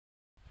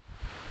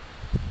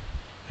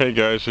Hey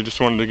guys, I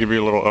just wanted to give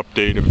you a little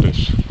update of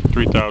this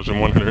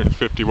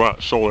 3,150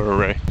 watt solar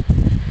array.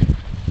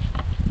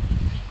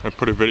 I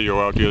put a video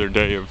out the other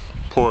day of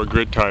poor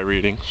grid tie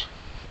readings,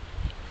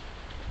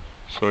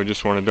 so I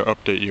just wanted to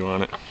update you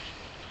on it.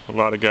 A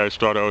lot of guys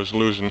thought I was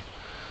losing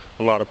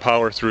a lot of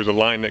power through the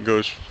line that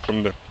goes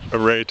from the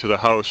array to the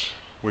house,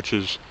 which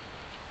is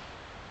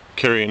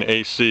carrying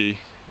AC,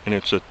 and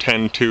it's a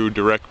 10-2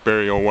 direct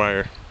burial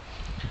wire.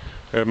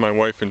 I have my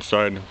wife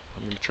inside.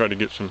 I'm going to try to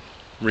get some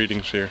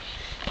readings here.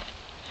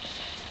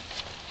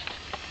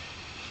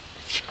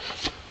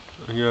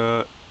 I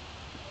got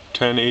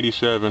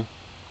 1087,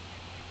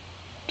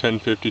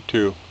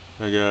 1052.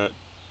 I got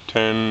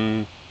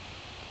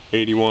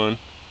 1081,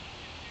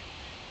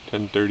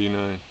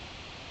 1039,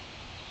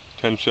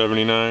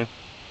 1079,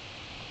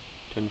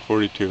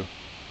 1042.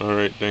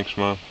 Alright, thanks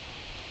Mom.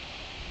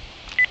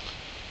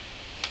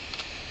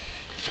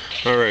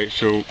 Alright,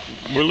 so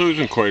we're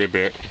losing quite a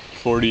bit.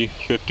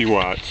 40-50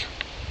 watts.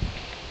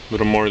 A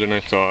little more than I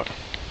thought.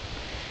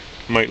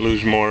 Might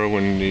lose more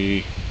when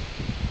the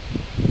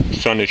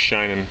sun is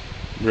shining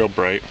real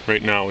bright.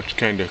 Right now it's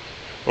kind of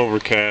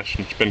overcast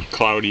and it's been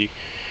cloudy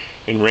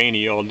and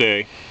rainy all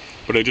day.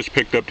 But I just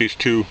picked up these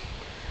 2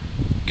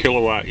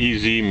 kilowatt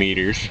EZ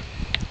meters,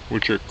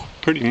 which are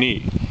pretty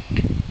neat.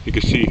 You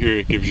can see here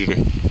it gives you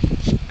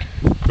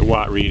the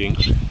watt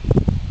readings.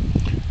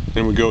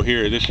 Then we go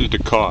here, this is the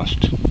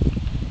cost.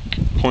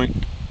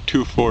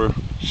 0.24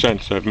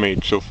 cents I've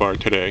made so far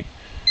today.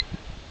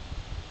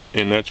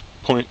 And that's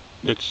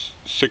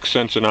 6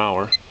 cents an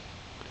hour.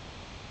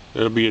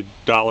 That'll be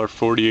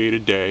 $1.48 a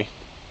day.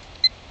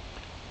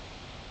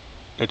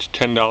 That's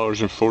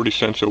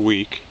 $10.40 a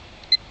week.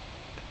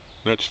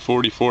 That's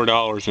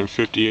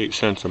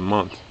 $44.58 a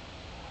month.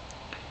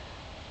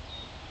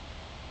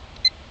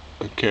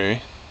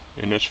 Okay,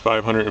 and that's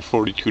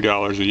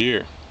 $542 a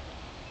year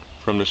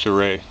from this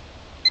array.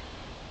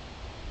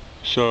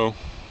 So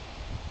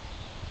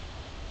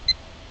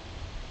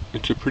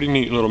it's a pretty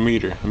neat little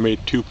meter. I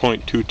made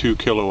 2.22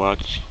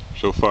 kilowatts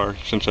so far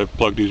since I've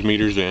plugged these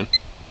meters in.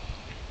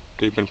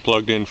 They've been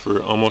plugged in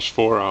for almost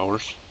 4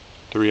 hours,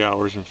 3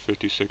 hours and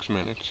 56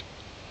 minutes.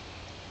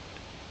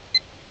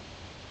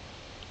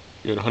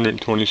 You got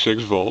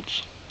 126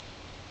 volts.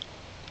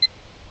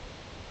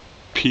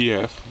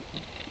 PF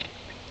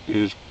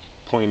is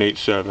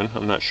 0.87.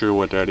 I'm not sure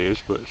what that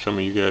is, but some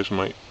of you guys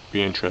might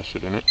be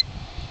interested in it.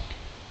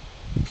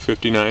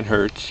 59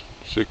 hertz,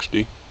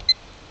 60.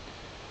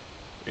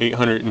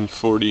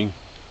 840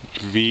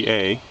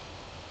 VA.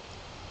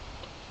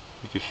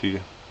 You can see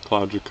the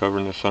clouds are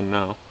covering the sun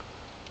now.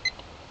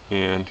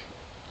 And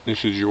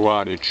this is your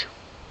wattage.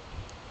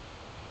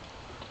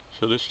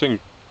 So this thing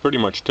pretty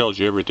much tells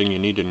you everything you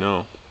need to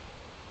know.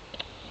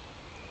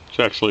 It's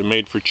actually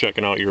made for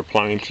checking out your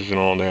appliances and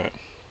all that.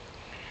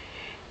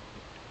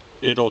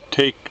 It'll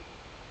take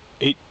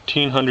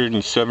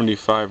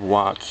 1875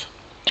 watts.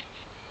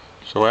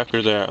 So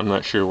after that, I'm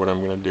not sure what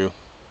I'm going to do.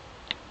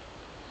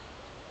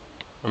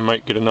 I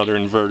might get another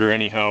inverter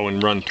anyhow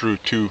and run through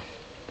 2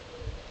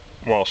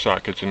 wall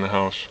sockets in the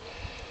house.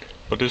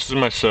 But this is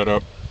my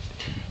setup.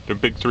 The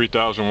big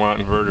 3,000 watt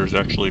inverter is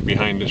actually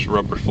behind this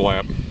rubber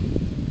flap.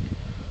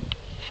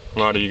 A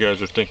lot of you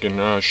guys are thinking,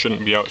 it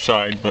shouldn't be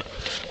outside, but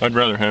I'd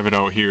rather have it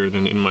out here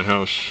than in my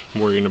house,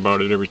 worrying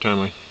about it every time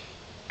I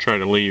try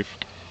to leave.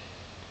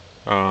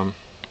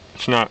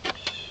 It's not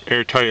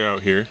airtight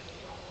out here.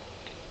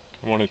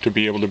 I want it to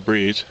be able to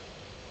breathe.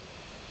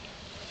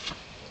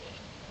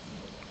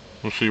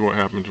 We'll see what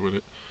happens with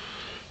it.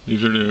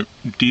 These are the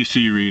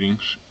DC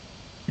readings.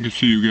 You can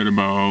see you get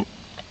about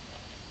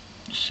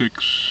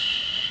 6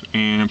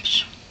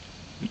 amps.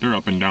 They're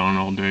up and down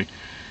all day.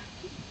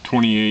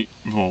 28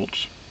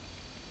 volts.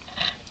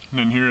 And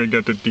then here I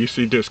got the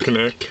DC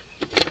disconnect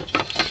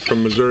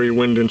from Missouri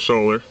Wind and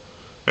Solar.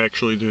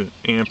 Actually, the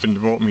amp and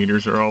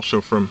voltmeters are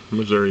also from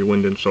Missouri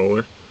Wind and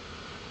Solar.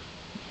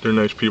 They're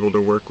nice people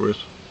to work with.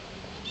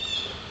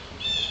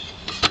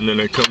 And then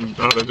I come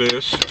out of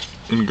this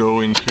and go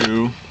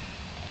into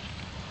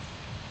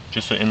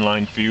just an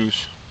inline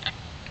fuse.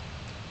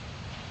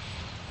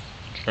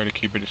 Try to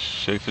keep it as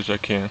safe as I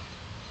can.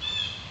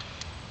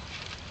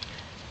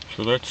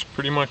 So that's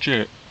pretty much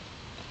it.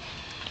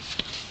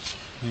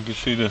 You can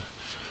see the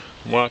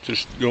watts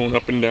is going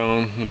up and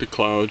down with the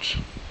clouds.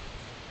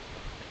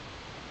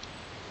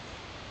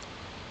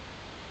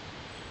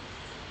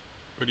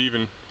 But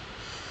even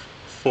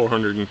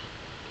 400 and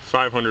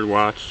 500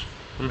 watts,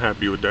 I'm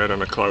happy with that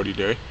on a cloudy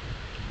day.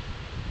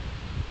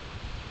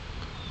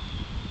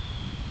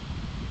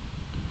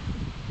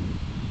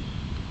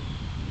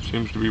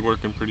 Seems to be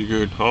working pretty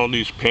good. All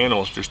these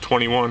panels, there's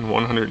 21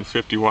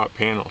 150 watt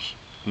panels.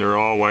 They're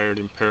all wired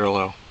in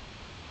parallel.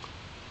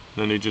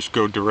 Then they just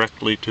go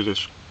directly to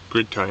this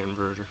grid tie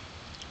inverter.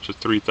 It's a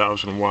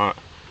 3,000 watt.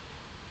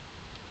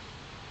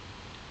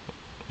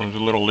 I was a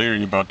little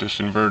leery about this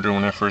inverter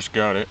when I first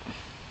got it,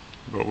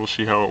 but we'll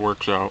see how it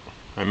works out.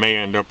 I may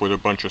end up with a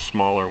bunch of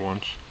smaller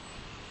ones,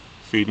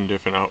 feeding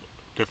different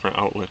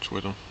outlets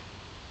with them.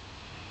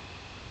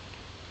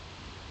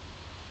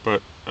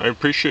 But I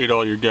appreciate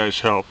all your guys'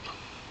 help.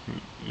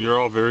 You're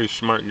all very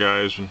smart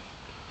guys, and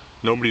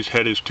nobody's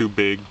head is too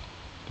big.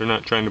 They're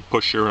not trying to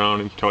push you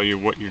around and tell you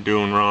what you're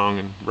doing wrong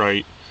and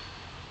right.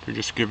 They're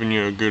just giving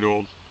you a good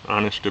old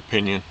honest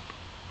opinion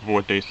of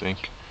what they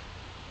think.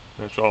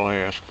 That's all I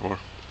ask for.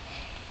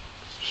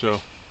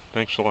 So,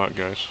 thanks a lot,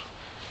 guys.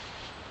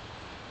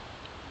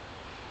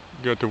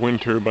 Got the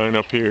wind turbine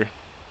up here.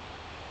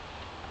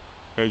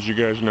 As you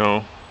guys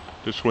know,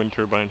 this wind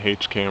turbine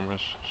hates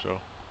cameras, so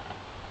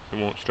it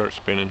won't start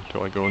spinning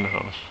until I go in the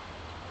house.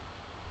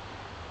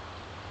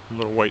 The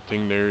little white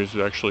thing there is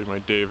actually my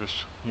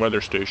Davis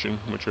weather station,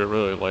 which I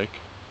really like.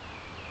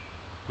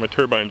 My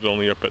turbine's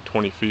only up at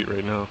 20 feet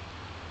right now.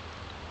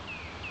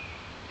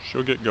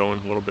 She'll get going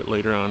a little bit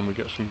later on. We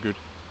got some good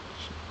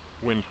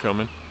wind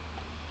coming.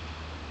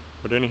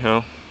 But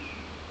anyhow,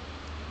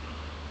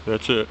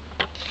 that's it.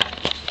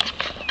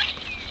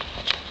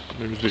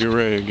 There's the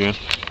array again.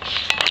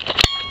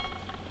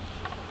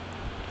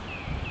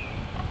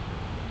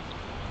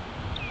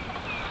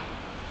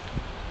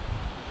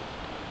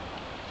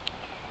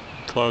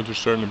 Clouds are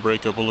starting to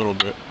break up a little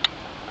bit.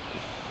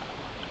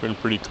 It's been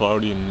pretty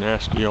cloudy and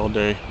nasty all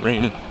day,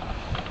 raining.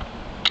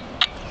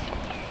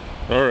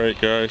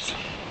 Alright guys,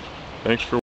 thanks for